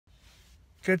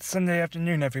Good Sunday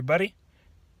afternoon, everybody.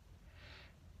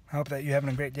 I hope that you're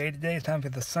having a great day today. It's time for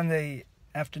the Sunday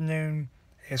afternoon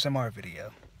ASMR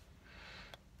video.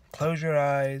 Close your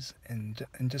eyes and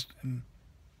just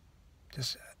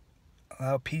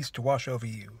allow peace to wash over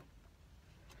you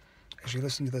as you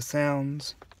listen to the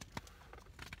sounds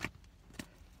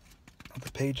of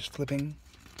the pages flipping,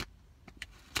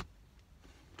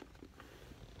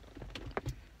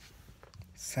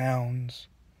 sounds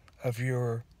of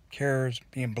your cares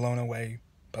being blown away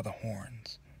by the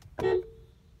horns.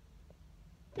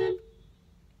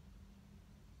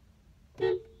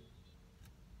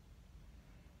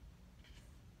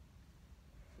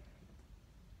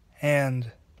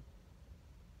 And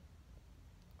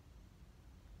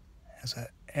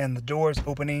the doors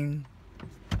opening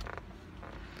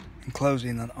and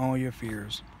closing on all your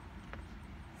fears.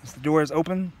 As the doors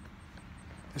open,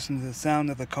 listen to the sound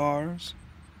of the cars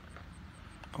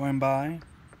going by,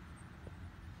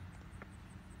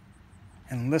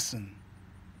 and listen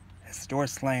as the door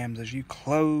slams as you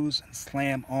close and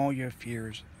slam all your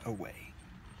fears away.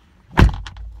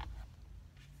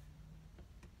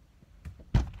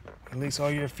 Release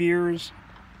all your fears.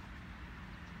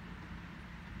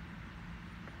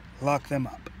 Lock them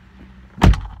up.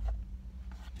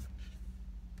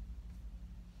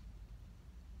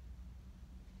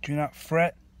 Do not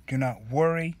fret. Do not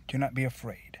worry. Do not be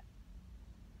afraid.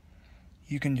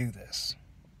 You can do this.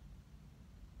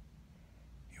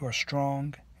 You are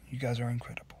strong. You guys are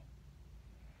incredible.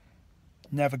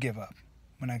 Never give up.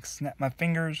 When I snap my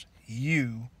fingers,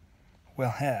 you will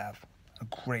have a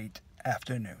great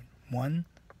afternoon. 1,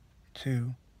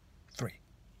 2, 3.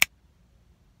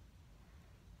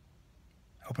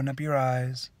 Open up your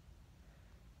eyes,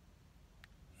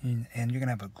 and you're going to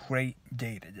have a great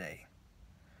day today.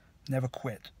 Never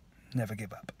quit. Never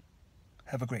give up.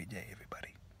 Have a great day,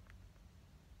 everybody.